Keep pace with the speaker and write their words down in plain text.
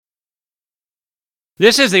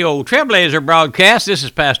This is the Old Trailblazer broadcast. This is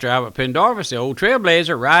Pastor Albert Pendorfus, the Old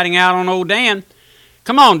Trailblazer, riding out on old Dan.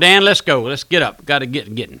 Come on, Dan, let's go. Let's get up. Got to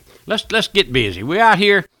get getting. Let's get busy. We're out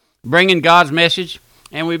here bringing God's message,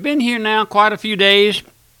 and we've been here now quite a few days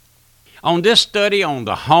on this study on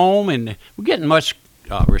the home, and we're getting much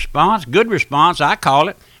response, good response, I call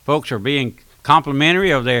it. Folks are being complimentary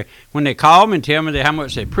of when they call me and tell me how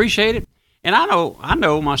much they appreciate it. And I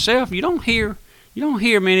know myself, you don't hear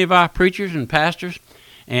many of our preachers and pastors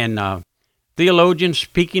and theologians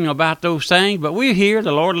speaking about those things, but we're here.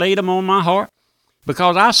 The Lord laid them on my heart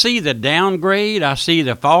because I see the downgrade, I see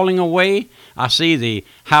the falling away, I see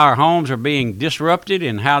how our homes are being disrupted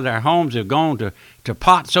and how their homes have gone to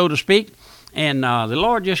pot, so to speak. And the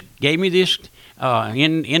Lord just gave me this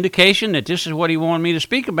indication that this is what He wanted me to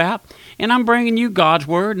speak about, and I'm bringing you God's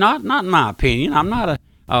Word, not my opinion. I'm not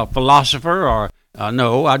a philosopher or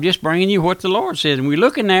no, I'm just bringing you what the Lord says. And we're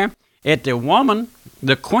looking there at the woman,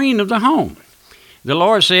 the queen of the home. The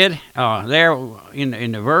Lord said there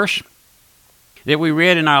in the verse that we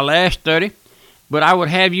read in our last study, but I would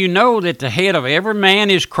have you know that the head of every man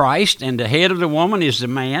is Christ, and the head of the woman is the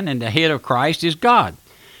man, and the head of Christ is God.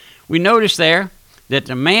 We notice there that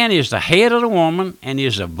the man is the head of the woman and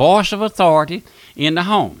is the voice of authority in the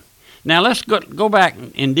home. Now let's go back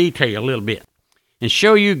in detail a little bit and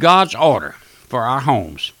show you God's order for our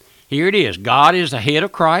homes. Here it is. God is the head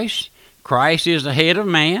of Christ. Christ is the head of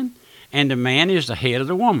man, and the man is the head of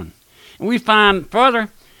the woman. And we find further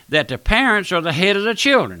that the parents are the head of the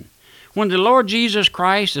children. When the Lord Jesus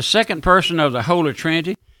Christ, the second person of the Holy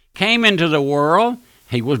Trinity, came into the world,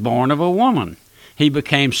 He was born of a woman. He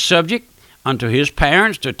became subject unto His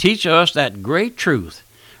parents to teach us that great truth.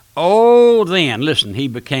 Oh, then, listen, He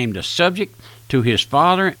became the subject to His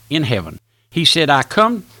Father in heaven. He said, I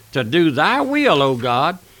come to do thy will, O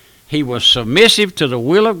God. He was submissive to the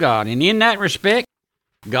will of God. And in that respect,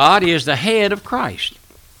 God is the head of Christ.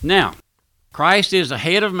 Now, Christ is the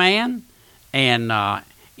head of man, and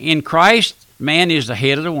in Christ, man is the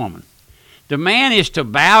head of the woman. The man is to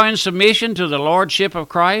bow in submission to the lordship of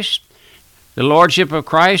Christ. The lordship of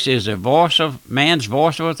Christ is man's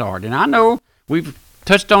voice of authority. And I know we've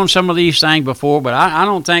touched on some of these things before, but I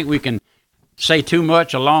don't think we can say too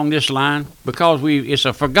much along this line because it's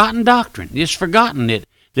a forgotten doctrine. It's forgotten that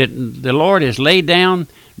the Lord has laid down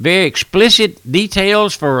very explicit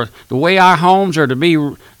details for the way our homes are to be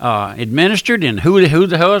administered and who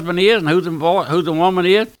the husband is and who the woman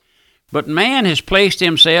is. But man has placed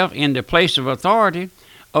himself in the place of authority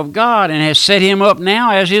of God and has set him up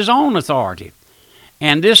now as his own authority.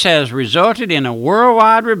 And this has resulted in a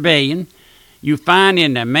worldwide rebellion you find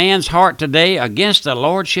in the man's heart today against the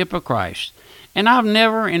lordship of Christ. And I've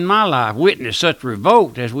never in my life witnessed such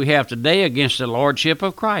revolt as we have today against the lordship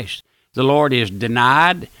of Christ. The Lord is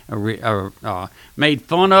denied or made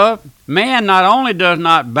fun of. Man not only does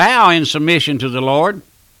not bow in submission to the Lord,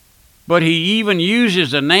 but he even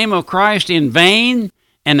uses the name of Christ in vain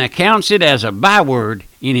and accounts it as a byword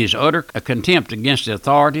in his utter contempt against the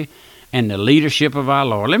authority and the leadership of our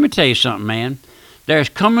Lord. Let me tell you something, man. There's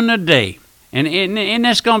coming a day, and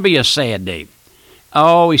that's going to be a sad day.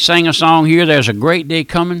 Oh, we sang a song here, there's a great day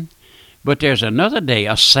coming, but there's another day,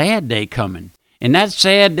 a sad day coming. And that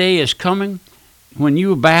sad day is coming when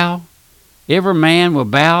you bow. Every man will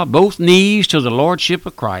bow both knees to the lordship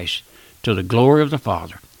of Christ, to the glory of the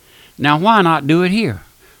Father. Now, why not do it here?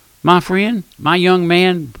 My friend, my young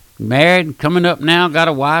man, married, coming up now, got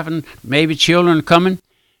a wife and maybe children coming.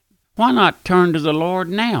 Why not turn to the Lord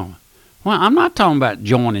now? Well, I'm not talking about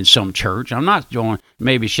joining some church. I'm not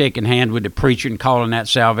maybe shaking hands with the preacher and calling that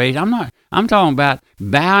salvation. I'm talking about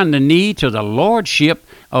bowing the knee to the lordship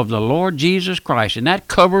of the Lord Jesus Christ. And that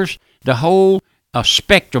covers the whole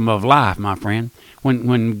spectrum of life, my friend.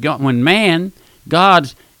 When man,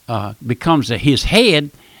 God becomes his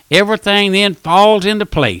head, everything then falls into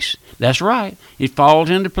place. That's right. It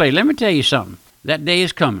falls into place. Let me tell you something. That day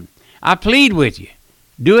is coming. I plead with you.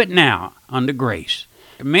 Do it now under grace.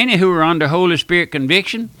 Many who are under Holy Spirit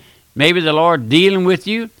conviction, maybe the Lord dealing with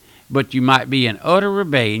you, but you might be in utter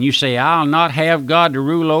rebellion. You say, I'll not have God to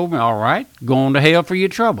rule over me. All right, go on to hell for your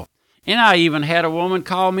trouble. And I even had a woman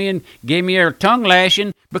call me and give me her tongue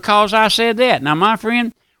lashing because I said that. Now, my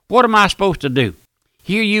friend, what am I supposed to do?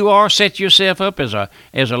 Here you are, set yourself up as a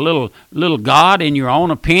little God in your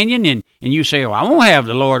own opinion, and you say, well, I won't have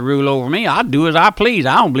the Lord rule over me. I'll do as I please.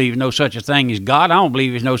 I don't believe in no such a thing as God. I don't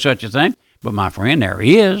believe there's no such a thing. But my friend, there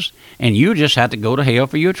is, and you just have to go to hell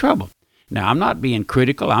for your trouble. Now, I'm not being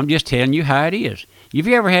critical. I'm just telling you how it is. Have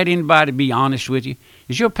you ever had anybody be honest with you?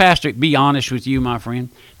 Does your pastor be honest with you, my friend?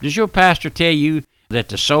 Does your pastor tell you that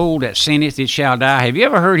the soul that sinneth, it shall die? Have you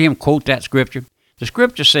ever heard him quote that scripture? The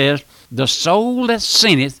scripture says, the soul that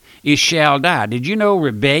sinneth, it shall die. Did you know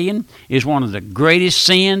rebellion is one of the greatest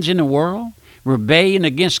sins in the world? Rebellion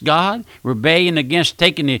against God, rebellion against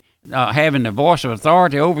having the voice of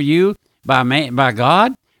authority over you by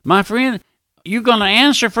God. My friend, you're going to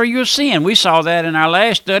answer for your sin. We saw that in our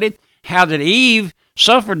last study, how that Eve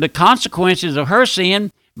suffered the consequences of her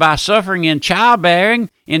sin by suffering in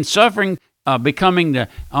childbearing, in suffering, becoming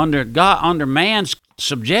under man's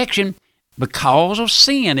subjection because of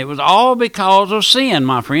sin. It was all because of sin,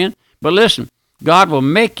 my friend. But listen, God will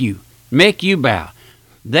make you bow.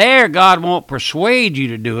 There, God won't persuade you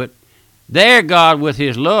to do it. There, God, with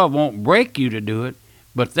his love, won't break you to do it.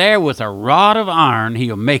 But there, with a rod of iron,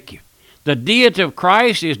 he'll make you. The deity of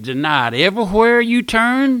Christ is denied everywhere you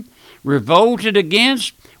turn, revolted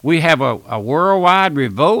against. We have a worldwide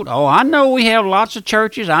revolt. Oh, I know we have lots of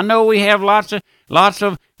churches. I know we have lots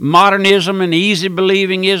of modernism and easy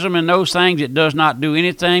believingism and those things that does not do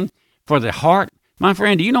anything for the heart. My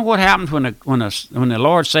friend, do you know what happens when the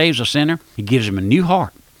Lord saves a sinner? He gives him a new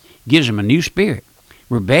heart, gives him a new spirit.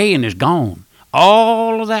 Rebellion is gone.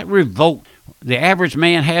 All of that revolt the average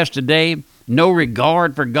man has today, no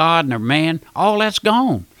regard for God nor man, all that's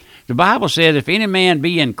gone. The Bible says if any man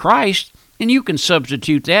be in Christ, and you can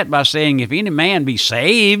substitute that by saying if any man be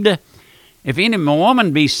saved, if any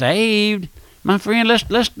woman be saved. My friend,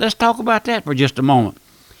 let's talk about that for just a moment.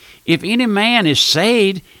 If any man is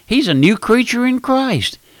saved, he's a new creature in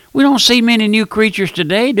Christ. We don't see many new creatures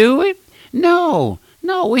today, do we? No,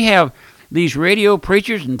 we have these radio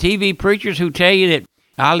preachers and TV preachers who tell you that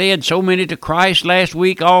I led so many to Christ last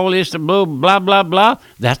week, all this, blah, blah, blah, blah.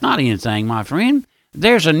 That's not anything, my friend.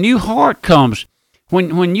 There's a new heart comes.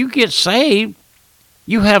 When you get saved,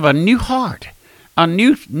 you have a new heart, a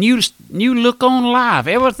new look on life.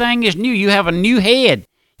 Everything is new. You have a new head.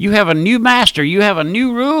 You have a new master. You have a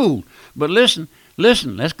new rule. But listen,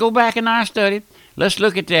 let's go back in our study. Let's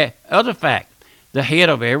look at the other fact. The head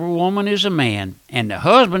of every woman is a man, and the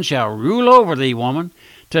husband shall rule over thee, woman.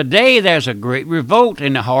 Today there's a great revolt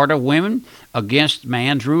in the heart of women against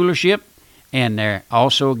man's rulership, and they're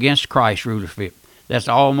also against Christ's rulership. That's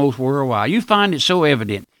almost worldwide. You find it so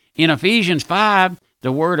evident. In Ephesians 5,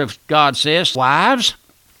 the Word of God says, wives,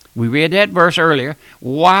 we read that verse earlier,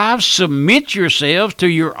 wives, submit yourselves to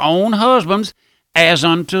your own husbands as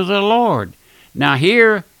unto the Lord. Now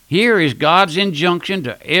here is God's injunction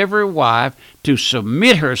to every wife to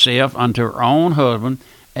submit herself unto her own husband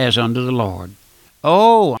as unto the Lord.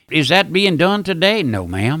 Oh, is that being done today? No,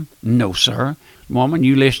 ma'am. No, sir. Woman,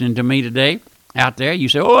 you listening to me today out there, you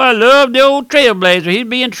say, oh, I love the old Trailblazer. He's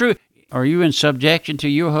being true. Are you in subjection to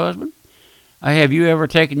your husband? Have you ever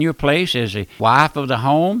taken your place as a wife of the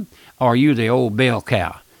home? Or are you the old bell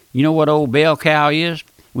cow? You know what old bell cow is?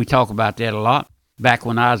 We talk about that a lot. Back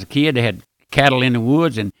when I was a kid, they had cattle in the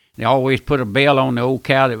woods, and they always put a bell on the old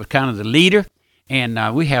cow that was kind of the leader.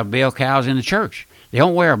 And we have bell cows in the church. They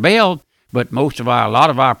don't wear a bell, but a lot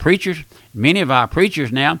of our preachers, many of our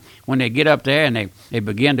preachers now, when they get up there and they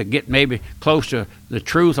begin to get maybe close to the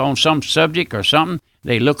truth on some subject or something,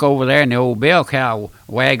 they look over there and the old bell cow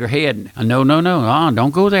wag her head. No,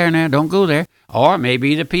 don't go there now, don't go there. Or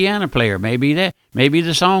maybe the piano player, maybe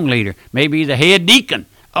the song leader, maybe the head deacon.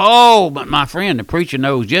 Oh, but my friend, the preacher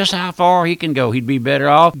knows just how far he can go. He'd be better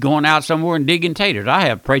off going out somewhere and digging taters. I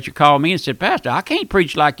have a preacher call me and said, Pastor, I can't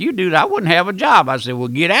preach like you do. I wouldn't have a job. I said, well,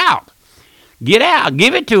 get out. Get out.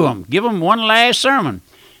 Give it to them. Give them one last sermon.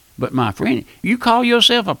 But my friend, you call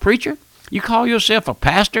yourself a preacher? You call yourself a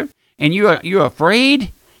pastor? And you're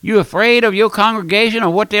afraid? You're afraid of your congregation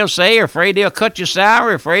or what they'll say? Or afraid they'll cut your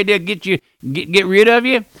salary? Afraid they'll get rid of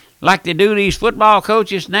you? Like they do these football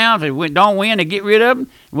coaches now. If they don't win, they get rid of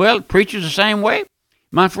them. Well, preachers the same way.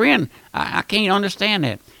 My friend, I can't understand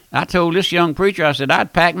that. I told this young preacher, I said,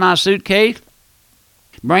 I'd pack my suitcase,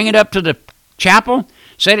 bring it up to the chapel,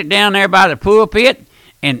 set it down there by the pulpit,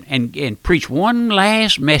 and preach one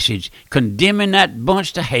last message condemning that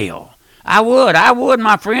bunch to hell. I would,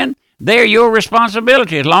 my friend. They're your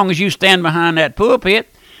responsibility as long as you stand behind that pulpit.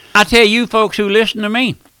 I tell you folks who listen to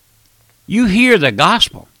me, you hear the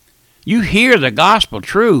gospel. You hear the gospel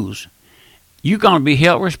truths. You're going to be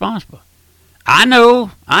held responsible. I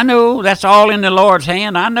know, that's all in the Lord's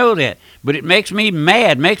hand. I know that. But it makes me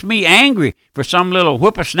mad, makes me angry for some little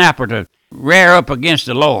whippersnapper to rear up against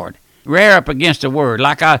the Lord, rear up against the Word.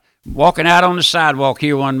 Like I walking out on the sidewalk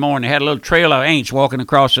here one morning, had a little trail of ants walking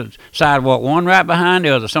across the sidewalk, one right behind the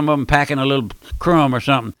other, some of them packing a little crumb or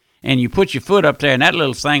something. And you put your foot up there, and that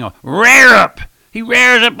little thing will rear up. He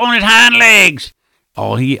rears up on his hind legs.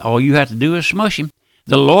 All you have to do is smush him.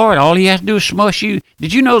 The Lord, all he has to do is smush you.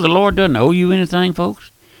 Did you know the Lord doesn't owe you anything,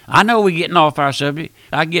 folks? I know we're getting off our subject.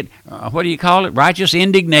 I get, what do you call it, righteous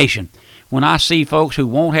indignation when I see folks who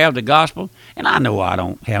won't have the gospel, and I know I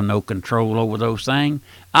don't have no control over those things.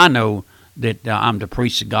 I know that I'm to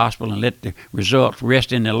preach the gospel and let the results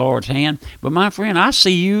rest in the Lord's hand. But my friend, I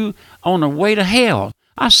see you on the way to hell.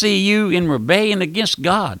 I see you in rebellion against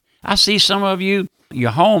God. I see some of you,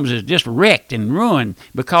 your homes is just wrecked and ruined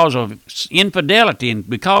because of infidelity and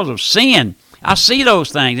because of sin. I see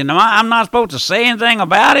those things, and I'm not supposed to say anything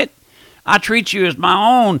about it. I treat you as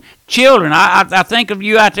my own children. I think of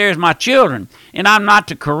you out there as my children, and I'm not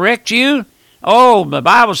to correct you. Oh, the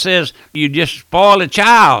Bible says you just spoil a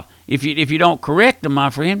child if you don't correct them,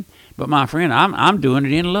 my friend. But my friend, I'm doing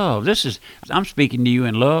it in love. I'm speaking to you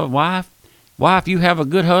in love, wife. Wife, you have a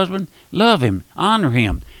good husband. Love him, honor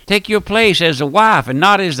him. Take your place as the wife and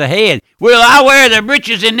not as the head. Well, I wear the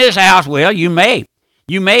breeches in this house. Well, you may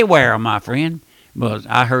wear them, my friend. But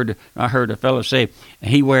I heard a fellow say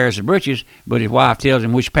he wears the breeches, but his wife tells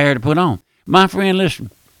him which pair to put on. My friend,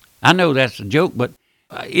 listen. I know that's a joke, but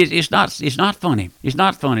it's not funny. It's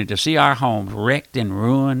not funny to see our homes wrecked and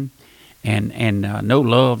ruined, and no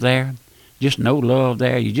love there. Just no love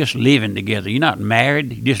there. You're just living together. You're not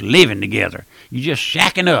married. You're just living together. You're just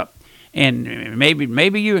shacking up. And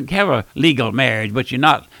maybe you have a legal marriage, but you're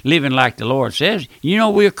not living like the Lord says. You know,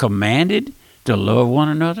 we're commanded to love one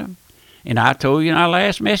another. And I told you in our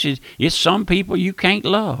last message, it's some people you can't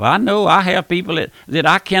love. I know I have people that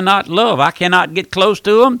I cannot love. I cannot get close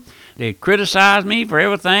to them. They criticize me for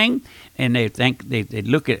everything, and they think they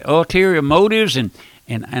look at ulterior motives, and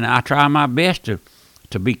I try my best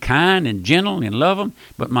to be kind and gentle and love them.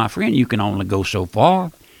 But my friend, you can only go so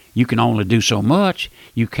far. You can only do so much.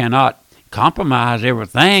 You cannot compromise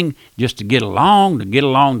everything just to get along,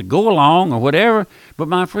 to go along, or whatever. But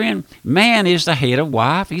my friend, man is the head of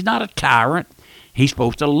wife. He's not a tyrant. He's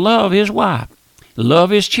supposed to love his wife,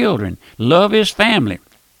 love his children, love his family.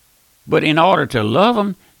 But in order to love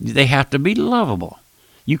them, they have to be lovable.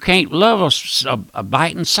 You can't love a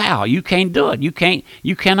biting sow. You can't do it. You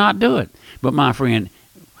cannot do it. But my friend,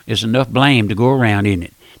 there's enough blame to go around, isn't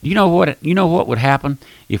it? You know what would happen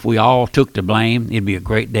if we all took the blame? It'd be a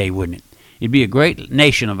great day, wouldn't it? It'd be a great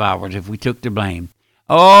nation of ours if we took the blame.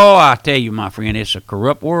 Oh, I tell you, my friend, it's a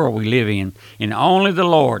corrupt world we live in, and only the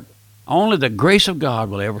Lord, only the grace of God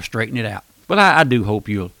will ever straighten it out. But I do hope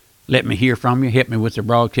you'll let me hear from you. Help me with the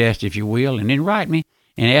broadcast, if you will, and then write me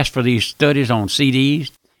and ask for these studies on CDs,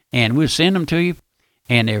 and we'll send them to you,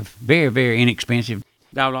 and they're very, very inexpensive.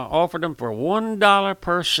 I'll offer them for $1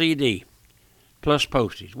 per CD, plus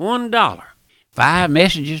postage. $1. 5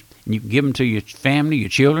 messages, and you can give them to your family, your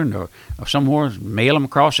children, or somewhere, mail them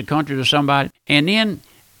across the country to somebody, and then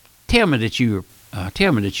tell me that you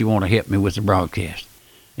want to help me with the broadcast.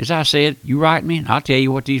 As I said, you write me, and I'll tell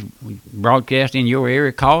you what these broadcasts in your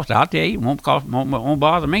area cost. I'll tell you, it won't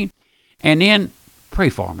bother me. And then pray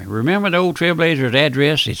for me. Remember the old Trailblazer's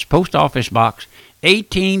address? It's Post Office Box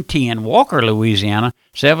 1810, Walker, Louisiana,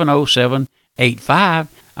 70785.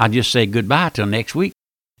 I'll just say goodbye till next week.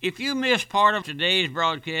 If you missed part of today's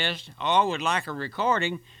broadcast or would like a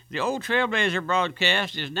recording, the Old Trailblazer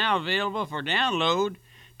broadcast is now available for download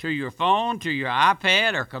to your phone, to your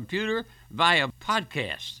iPad, or computer via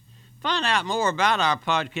podcast. Find out more about our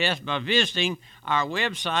podcast by visiting our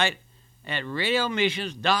website at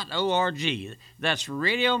radiomissions.org. That's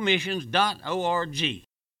radiomissions.org.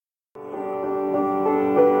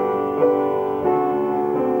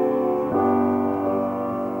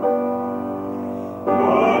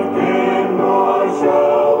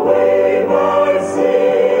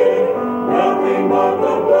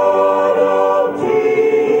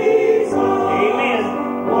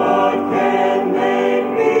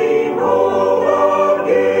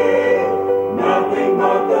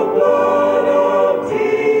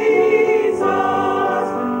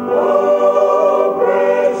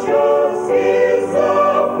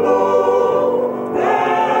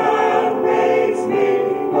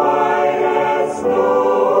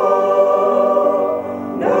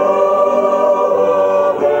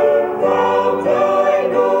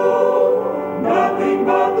 Nothing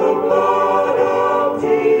but the blood.